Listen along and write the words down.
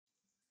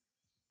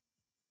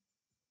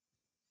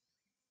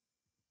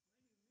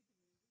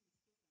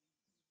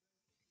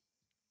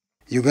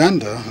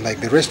Uganda, like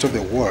the rest of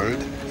the world,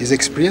 is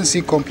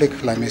experiencing complex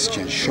climate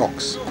change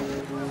shocks.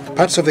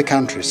 Parts of the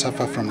country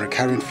suffer from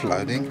recurrent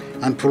flooding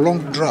and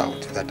prolonged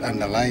drought that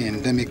underlie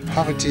endemic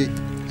poverty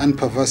and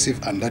pervasive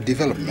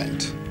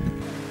underdevelopment.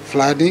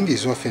 Flooding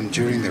is often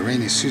during the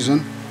rainy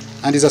season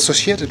and is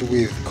associated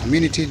with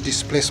community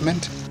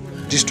displacement,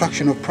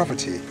 destruction of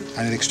property,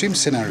 and in extreme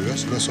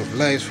scenarios, loss of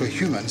lives for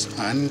humans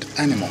and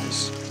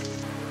animals.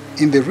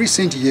 In the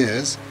recent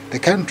years, the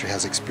country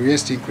has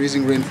experienced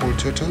increasing rainfall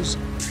totals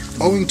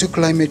owing to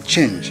climate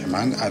change,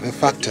 among other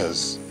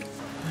factors.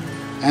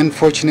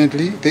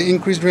 Unfortunately, the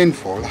increased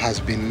rainfall has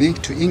been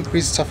linked to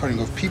increased suffering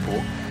of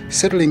people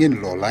settling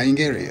in low-lying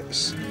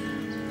areas.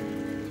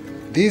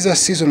 These are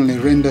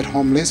seasonally rendered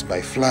homeless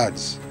by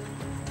floods.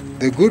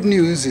 The good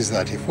news is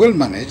that if well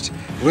managed,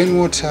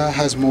 rainwater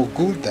has more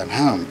good than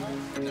harm.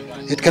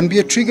 It can be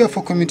a trigger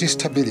for community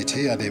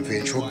stability and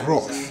eventual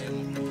growth.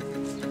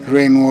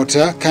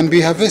 Rainwater can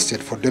be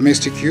harvested for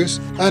domestic use,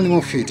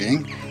 animal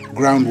feeding,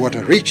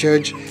 groundwater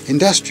recharge,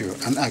 industrial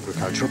and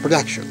agricultural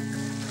production.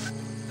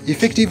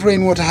 Effective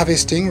rainwater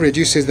harvesting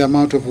reduces the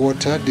amount of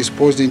water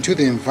disposed into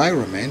the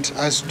environment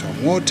as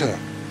stormwater.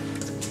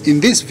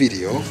 In this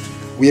video,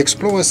 we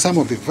explore some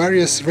of the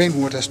various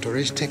rainwater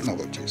storage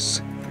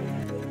technologies.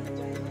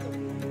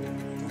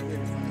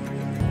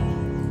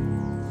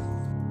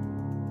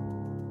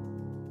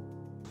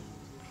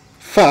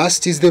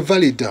 First is the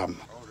valley dam.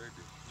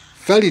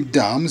 Valley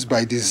dams,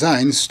 by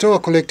design, store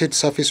collected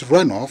surface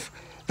runoff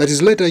that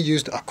is later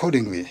used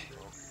accordingly.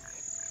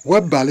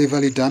 Wabale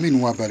Valley Dam in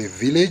Wabale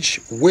Village,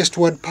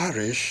 Westward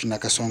Parish,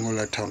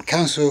 Nakasongola Town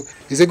Council,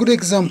 is a good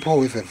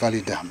example of a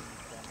valley dam.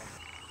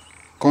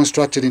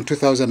 Constructed in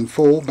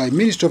 2004 by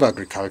Ministry of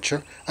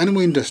Agriculture,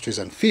 Animal Industries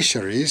and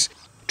Fisheries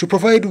to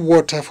provide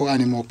water for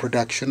animal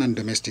production and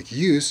domestic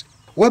use,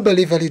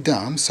 Wabale Valley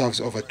Dam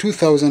serves over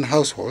 2,000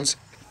 households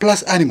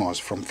plus animals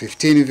from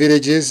 15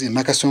 villages in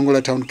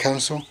Nakasongola Town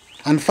Council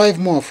and 5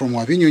 more from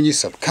Wabinyonyi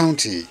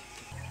Sub-County.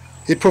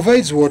 It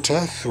provides water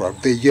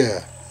throughout the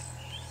year.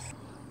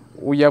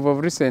 We have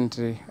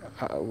recently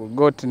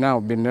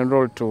been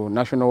enrolled to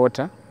National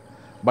Water,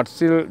 but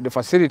still the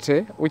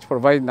facility which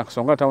provides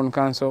Nakasongola Town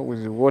Council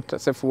with water,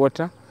 safe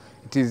water,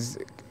 it is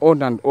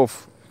on and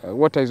off.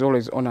 Water is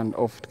always on and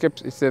off.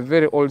 It's a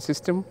very old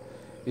system.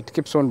 It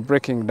keeps on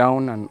breaking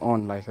down and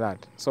on like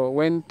that. So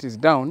when it is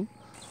down,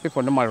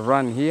 people normally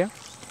run here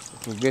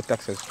to get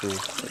access to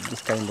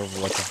this kind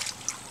of water.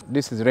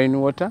 This is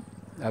rainwater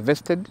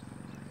harvested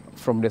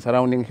from the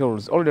surrounding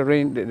hills. All the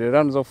rain that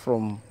runs off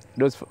from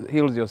those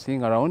hills you're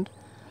seeing around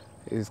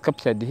is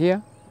captured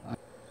here.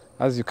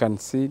 As you can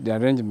see, the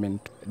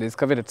arrangement, they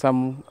excavated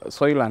some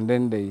soil and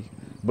then they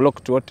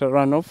blocked water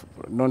runoff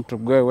not to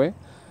go away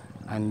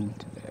and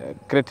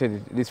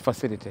created this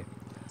facility.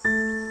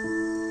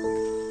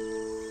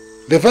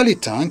 The valley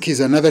tank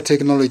is another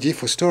technology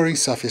for storing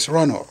surface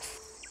runoff.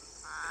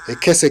 A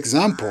case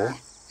example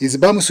is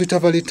Bamusuita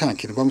Valley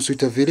Tank in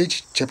Bamusuita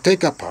Village,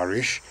 Chapteka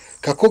Parish,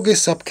 Kakoge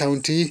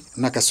Sub-County,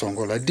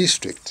 Nakasongola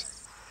District.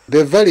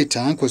 The valley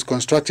tank was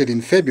constructed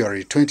in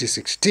February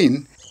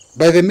 2016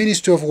 by the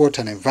Ministry of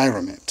Water and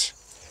Environment.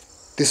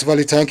 This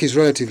valley tank is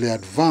relatively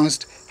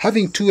advanced,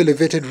 having 2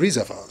 elevated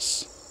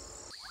reservoirs.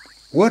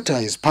 Water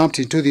is pumped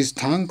into these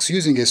tanks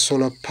using a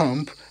solar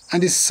pump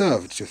and is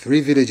served to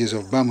 3 villages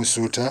of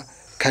Bamusuta,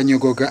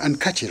 Kanyogoga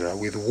and Kachira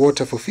with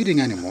water for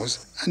feeding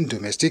animals and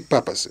domestic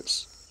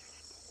purposes.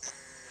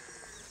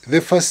 The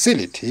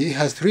facility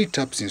has 3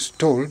 taps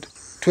installed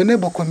to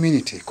enable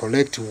community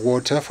collect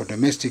water for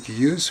domestic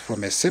use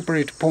from a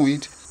separate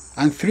point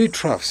and 3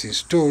 troughs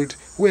installed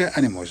where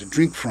animals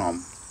drink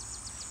from.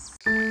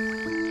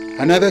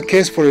 Another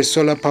case for a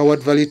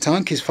solar-powered valley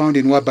tank is found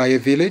in Wabaye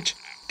Village,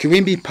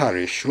 Kiwimbi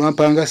Parish,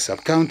 Rwampanga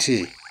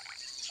Sub-County.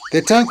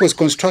 The tank was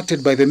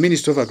constructed by the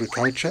Ministry of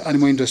Agriculture,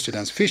 Animal Industries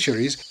and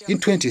Fisheries in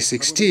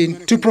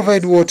 2016 to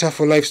provide water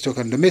for livestock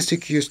and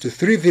domestic use to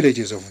 3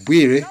 villages of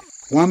Bwire,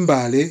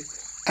 Wambale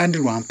and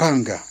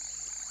Rwampanga.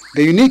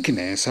 The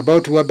uniqueness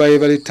about Wabaye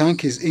Valley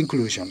Tank is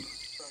inclusion.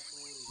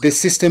 The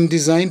system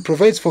design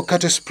provides for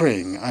cattle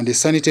spraying and a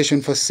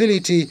sanitation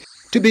facility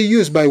to be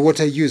used by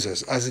water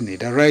users as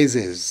need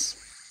arises.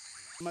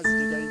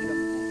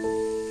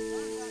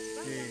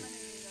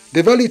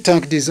 The valley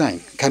tank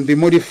design can be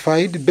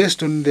modified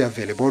based on the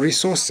available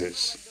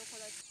resources.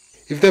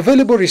 If the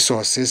available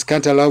resources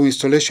can't allow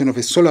installation of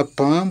a solar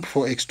pump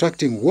for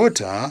extracting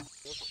water,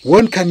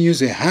 one can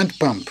use a hand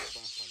pump.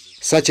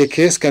 Such a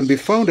case can be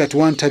found at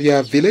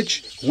Wantabya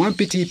Village,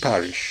 Wampiti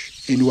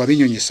Parish, in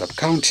Wabinyonyi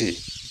Sub-County.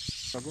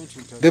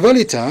 The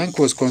valley tank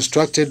was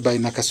constructed by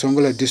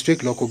Nakasongola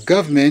District Local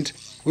Government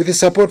with the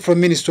support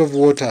from Ministry of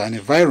Water and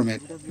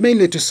Environment,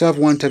 mainly to serve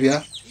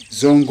Wantabya,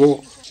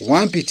 Zongo,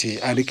 Wampiti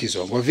and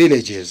Kizongo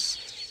villages.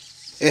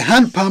 A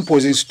hand pump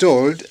was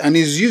installed and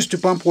is used to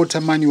pump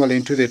water manually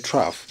into the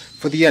trough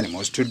for the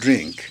animals to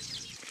drink.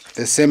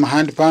 The same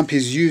hand pump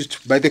is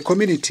used by the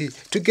community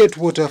to get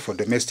water for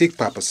domestic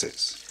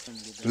purposes.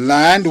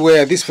 Land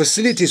where this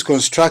facility is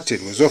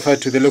constructed was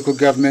offered to the local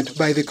government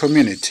by the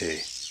community.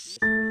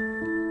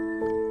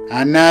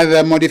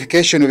 Another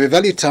modification of a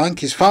valley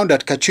tank is found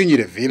at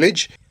Kachunyire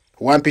village,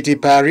 Wampiti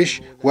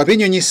parish,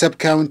 Wabinyonyi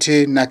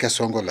sub-county,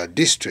 Nakasongola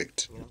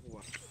district.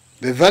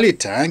 The valley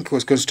tank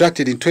was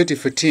constructed in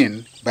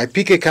 2014 by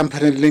PK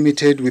Company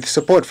Limited with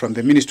support from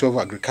the Ministry of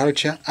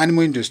Agriculture,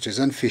 Animal Industries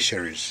and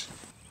Fisheries.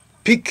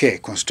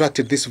 PK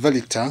constructed this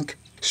valley tank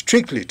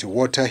strictly to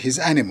water his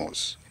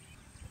animals.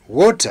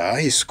 Water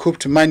is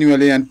scooped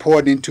manually and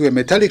poured into a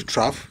metallic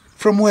trough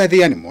from where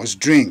the animals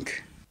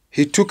drink.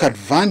 He took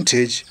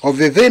advantage of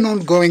the then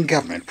ongoing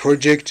government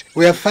project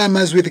where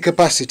farmers with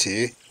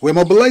capacity were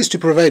mobilized to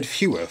provide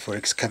fuel for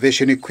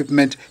excavation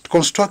equipment to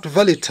construct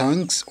valley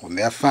tanks on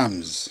their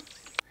farms.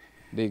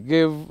 They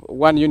gave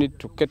one unit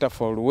to cater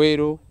for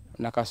Luwero,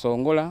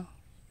 Nakasongola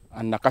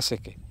and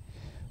Nakaseke.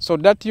 So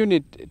that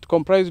unit it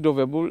comprised of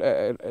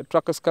a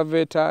truck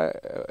excavator,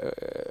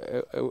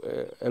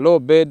 a low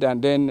bed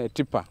and then a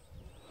tipper.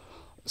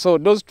 So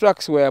those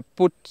trucks were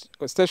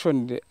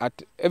stationed at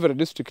every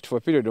district for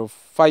a period of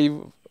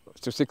 5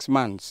 to 6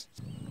 months.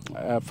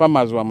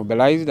 Farmers were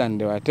mobilized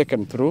and they were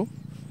taken through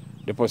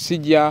the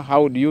procedure.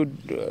 How do you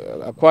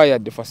acquire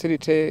the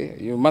facility?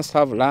 You must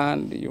have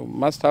land, you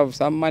must have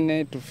some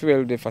money to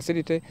fuel the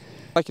facility.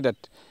 Such that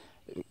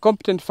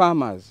competent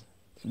farmers,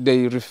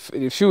 they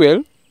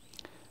refuel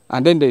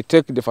and then they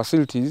take the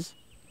facilities,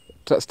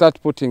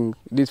 start putting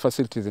these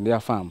facilities in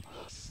their farm.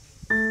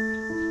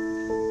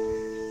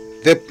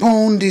 The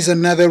pond is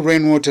another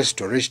rainwater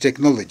storage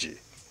technology.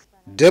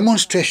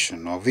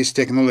 Demonstration of this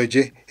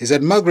technology is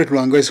at Margaret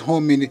Lwanga's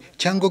home in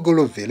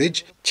Kyangogolo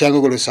village,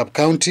 Kyangogolo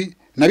sub-county,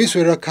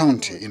 Nabiswera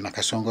county in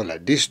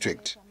Nakasongola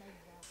district.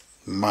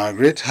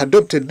 Margaret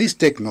adopted this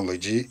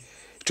technology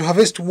to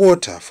harvest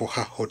water for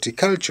her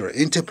horticultural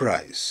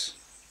enterprise.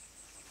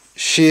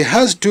 She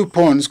has 2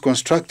 ponds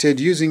constructed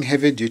using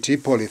heavy-duty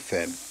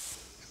polythene.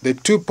 The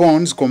 2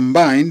 ponds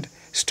combined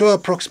store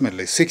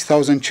approximately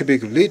 6,000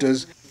 cubic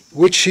liters,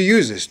 which she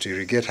uses to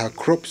irrigate her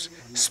crops,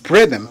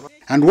 spray them,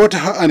 and water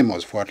her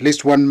animals for at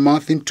least 1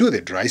 month into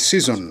the dry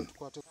season.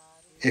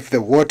 If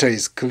the water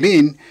is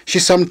clean, she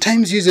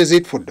sometimes uses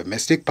it for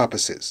domestic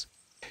purposes.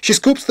 She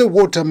scoops the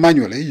water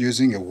manually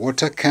using a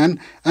water can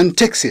and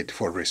takes it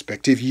for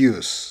respective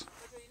use.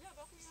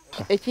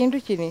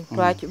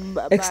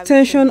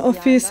 Extension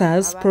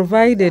officers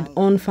provided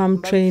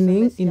on-farm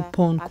training in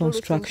pond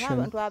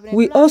construction.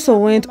 We also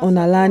went on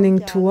a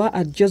learning tour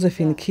at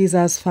Josephine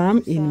Kiza's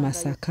farm in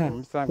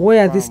Masaka,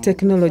 where this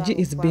technology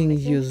is being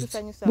used.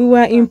 We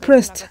were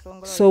impressed,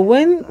 so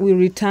when we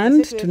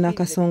returned to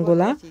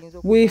Nakasongola,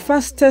 we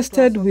first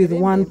tested with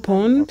 1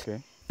 pond,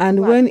 and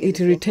when it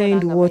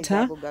retained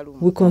water,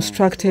 we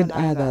constructed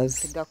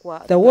others.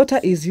 The water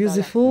is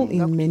useful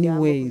in many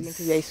ways.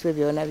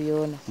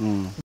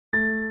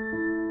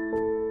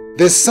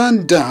 The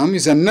sand dam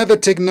is another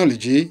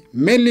technology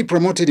mainly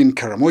promoted in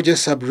Karamoja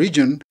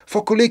sub-region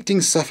for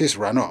collecting surface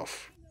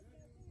runoff.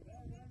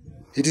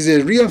 It is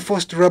a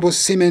reinforced rubble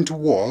cement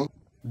wall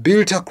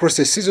built across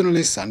a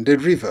seasonally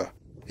sanded river.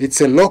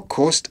 It's a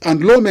low-cost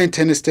and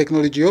low-maintenance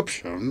technology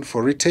option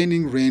for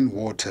retaining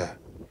rainwater.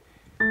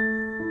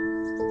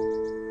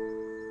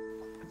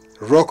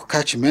 Rock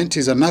catchment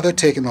is another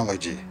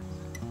technology.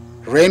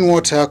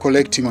 Rainwater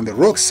collecting on the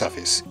rock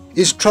surface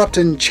is trapped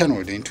and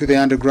channeled into the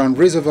underground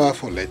reservoir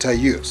for later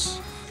use.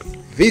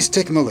 This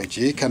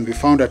technology can be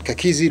found at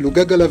Kakizi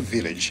Lugagala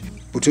village,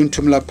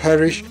 Butuntumla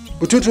parish,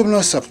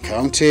 Butuntumla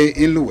sub-county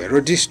in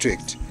Luwero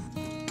district.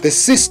 The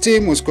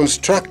system was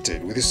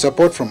constructed with the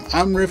support from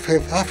AMREF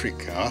Health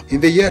Africa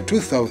in the year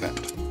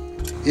 2000.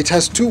 It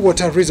has 2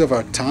 water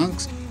reservoir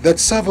tanks that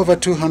serve over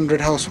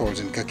 200 households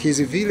in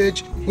Kakizi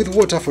village with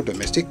water for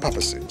domestic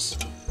purposes.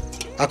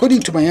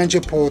 According to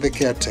Mayanje Paul, the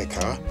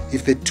caretaker,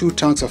 if the 2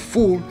 tanks are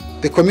full,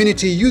 the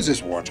community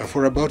uses water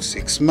for about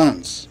 6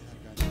 months.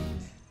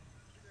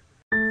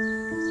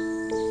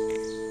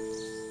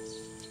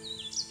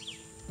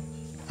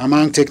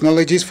 Among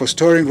technologies for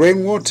storing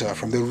rainwater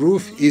from the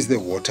roof is the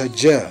water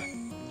jar.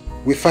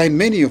 We find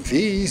many of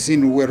these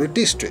in Luwero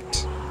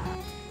district.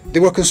 They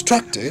were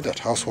constructed at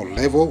household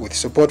level with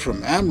support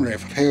from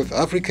AMREF Health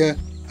Africa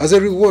as a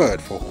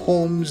reward for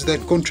homes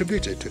that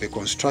contributed to the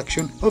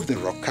construction of the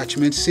rock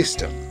catchment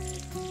system.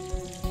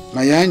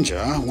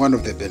 Mayanja, one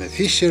of the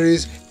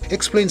beneficiaries,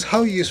 explains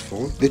how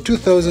useful the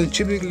 2,000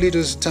 cubic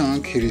liters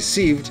tank he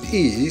received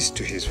is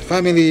to his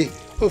family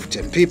of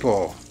 10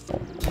 people.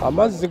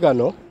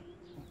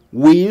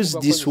 We use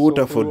this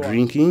water for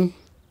drinking,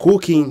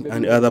 cooking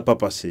and other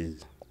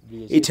purposes.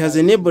 It has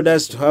enabled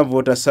us to have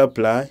water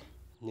supply,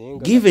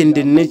 given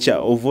the nature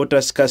of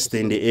water scarcity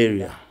in the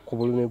area.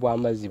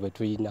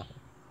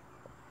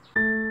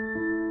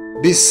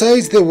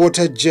 Besides the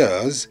water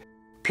jars,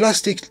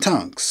 plastic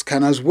tanks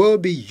can as well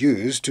be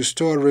used to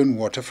store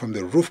rainwater from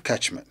the roof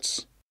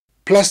catchments.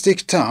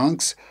 Plastic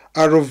tanks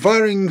are of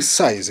varying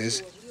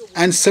sizes,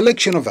 and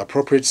selection of the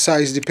appropriate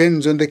size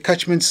depends on the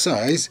catchment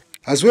size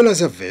as well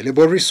as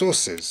available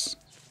resources.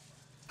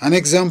 An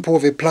example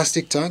of a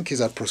plastic tank is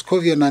at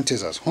Proscovia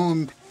Nanteza's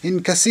home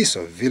in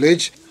Kasiso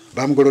village,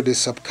 Bamgolode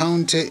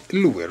sub-county,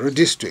 Luwero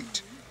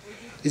district.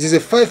 It is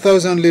a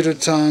 5,000-litre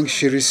tank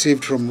she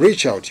received from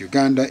Reach Out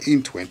Uganda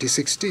in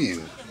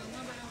 2016.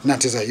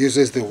 Nateza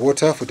uses the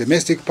water for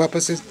domestic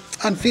purposes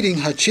and feeding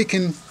her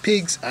chicken,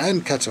 pigs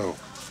and cattle.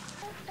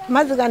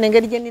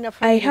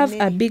 I have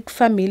a big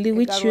family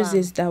which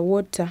uses the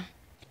water.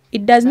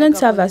 It does not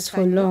serve us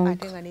for long.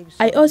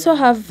 I also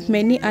have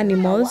many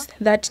animals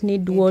that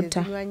need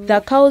water.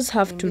 The cows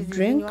have to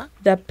drink,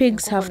 the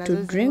pigs have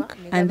to drink,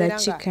 and the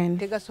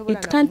chicken.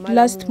 It can't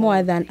last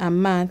more than a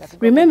month.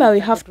 Remember,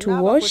 we have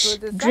to wash,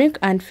 drink,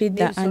 and feed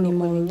the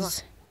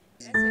animals.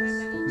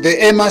 The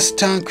EMAS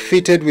tank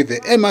fitted with the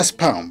EMAS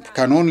pump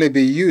can only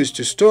be used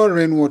to store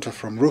rainwater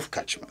from roof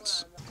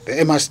catchments. The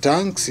EMAS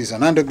tanks is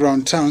an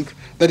underground tank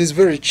that is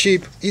very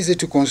cheap, easy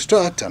to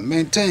construct and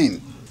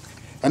maintain.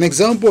 An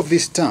example of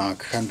this tank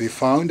can be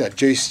found at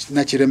Joyce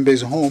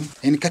Nachirembe's home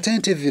in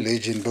Katente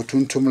village in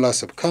Botuntumula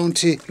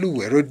sub-county,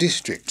 Luwero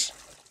district.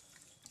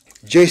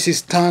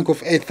 Joyce's tank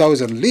of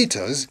 8,000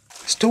 litres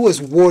stores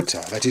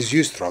water that is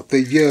used throughout the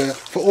year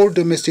for all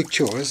domestic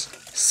chores,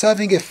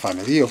 serving a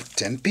family of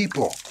 10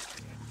 people.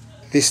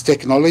 This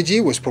technology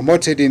was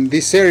promoted in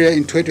this area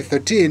in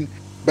 2013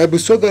 by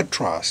Busoga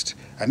Trust,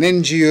 an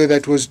NGO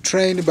that was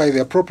trained by the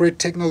Appropriate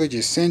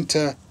Technology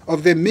Center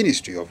of the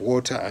Ministry of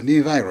Water and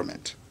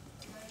Environment.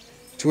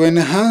 To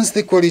enhance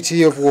the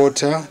quality of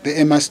water, the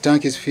EMAS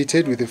tank is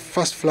fitted with a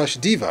fast flush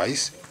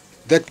device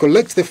that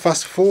collects the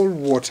fast fall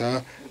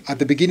water at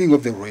the beginning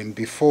of the rain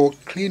before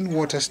clean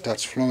water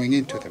starts flowing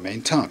into the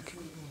main tank.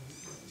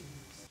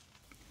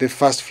 The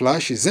fast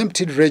flush is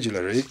emptied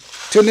regularly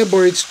to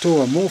enable it to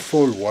store more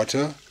fall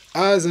water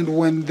as and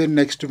when the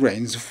next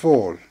rains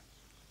fall.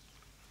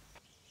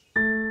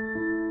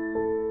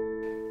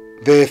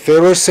 The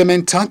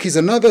ferro-cement tank is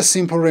another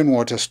simple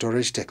rainwater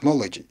storage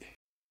technology.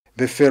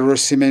 The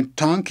ferro-cement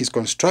tank is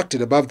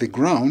constructed above the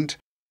ground,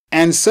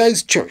 and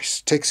size choice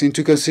takes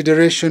into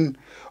consideration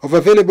of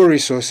available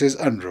resources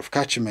and roof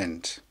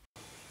catchment.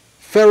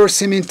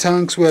 Ferro-cement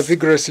tanks were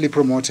vigorously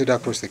promoted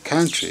across the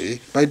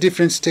country by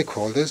different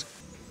stakeholders,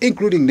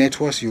 including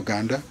Networks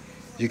Uganda,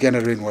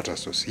 Uganda Rainwater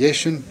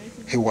Association,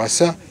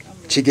 Hewasa,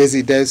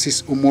 Kigezi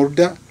Diocese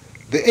Umurda,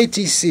 the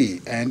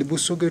ATC, and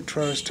Busoga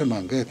Trust,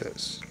 among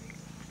others.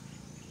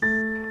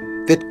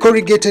 The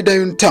corrugated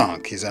iron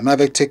tank is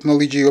another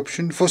technology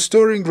option for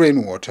storing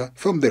rainwater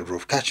from the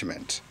roof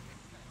catchment.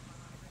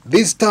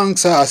 These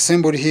tanks are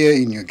assembled here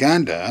in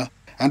Uganda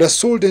and are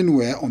sold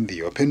anywhere on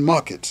the open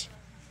market.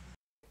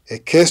 A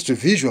case to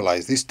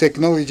visualize this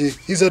technology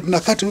is at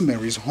Nakato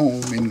Mary's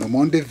home in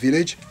Nomonde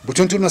village,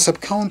 Butuntuna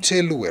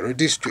sub-county, Luwero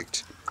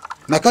district.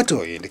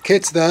 Nakato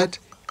indicates that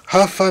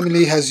her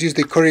family has used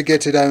the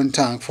corrugated iron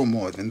tank for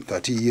more than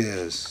 30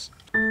 years.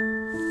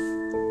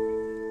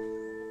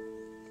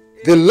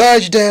 The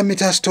large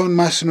diameter stone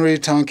masonry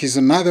tank is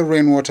another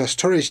rainwater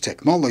storage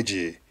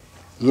technology.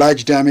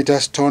 Large diameter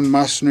stone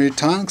masonry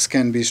tanks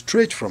can be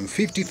stretched from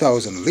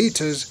 50,000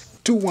 litres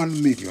to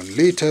 1 million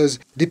litres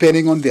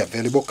depending on the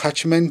available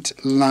catchment,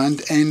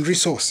 land and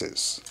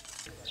resources.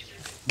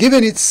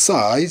 Given its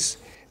size,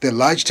 the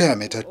large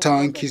diameter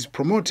tank is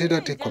promoted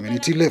at a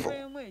community level.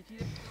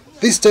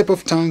 This type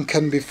of tank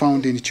can be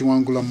found in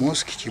Chiwangula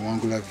Mosque,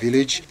 Chiwangula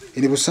village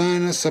in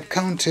Busana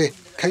sub-county,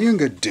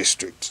 Kayunga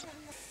district.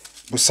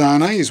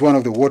 Busana is one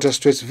of the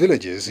water-stressed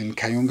villages in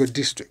Kayunga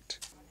district.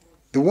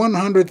 The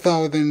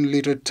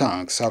 100,000-litre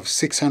tanks have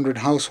 600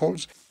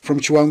 households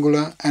from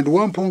Chiwangula and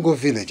Wampongo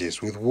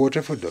villages with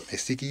water for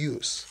domestic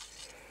use.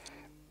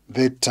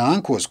 The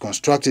tank was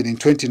constructed in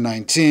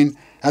 2019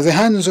 as a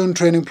hands-on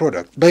training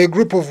product by a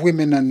group of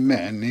women and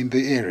men in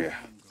the area.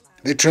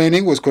 The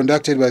training was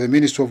conducted by the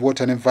Ministry of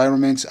Water and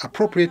Environment's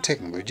Appropriate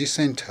Technology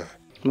Center.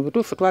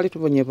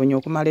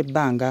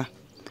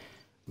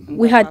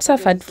 We had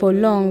suffered for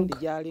long.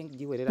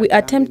 We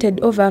attempted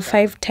over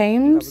 5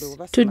 times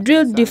to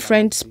drill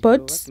different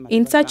spots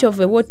in search of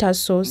a water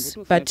source,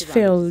 but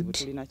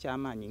failed.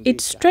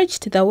 It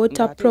stretched the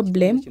water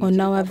problem on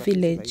our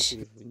village.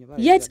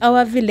 Yet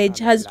our village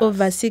has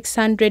over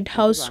 600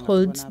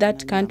 households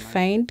that can't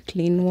find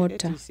clean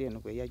water.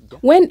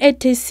 When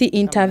ATC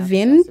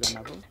intervened,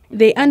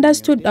 they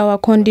understood our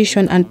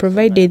condition and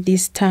provided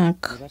this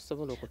tank.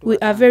 We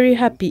are very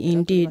happy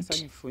indeed.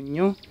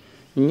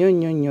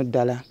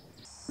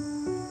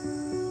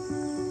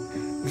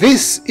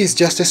 This is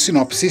just a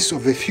synopsis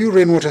of the few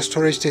rainwater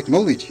storage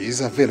technologies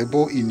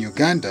available in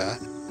Uganda,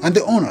 and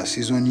the onus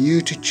is on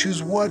you to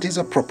choose what is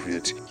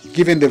appropriate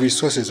given the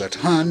resources at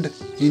hand,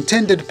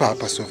 intended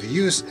purpose of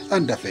use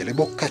and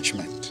available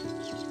catchment.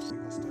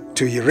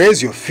 To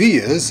erase your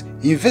fears,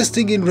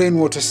 investing in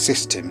rainwater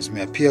systems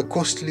may appear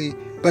costly,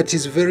 but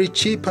is very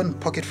cheap and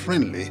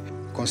pocket-friendly,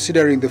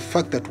 considering the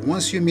fact that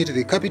once you meet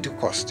the capital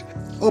cost,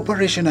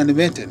 operation and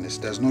maintenance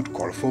does not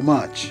call for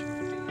much.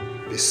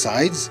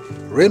 Besides,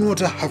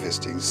 rainwater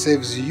harvesting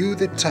saves you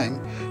the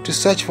time to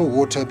search for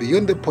water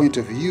beyond the point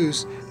of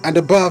use, and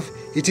above,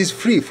 it is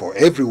free for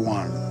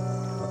everyone.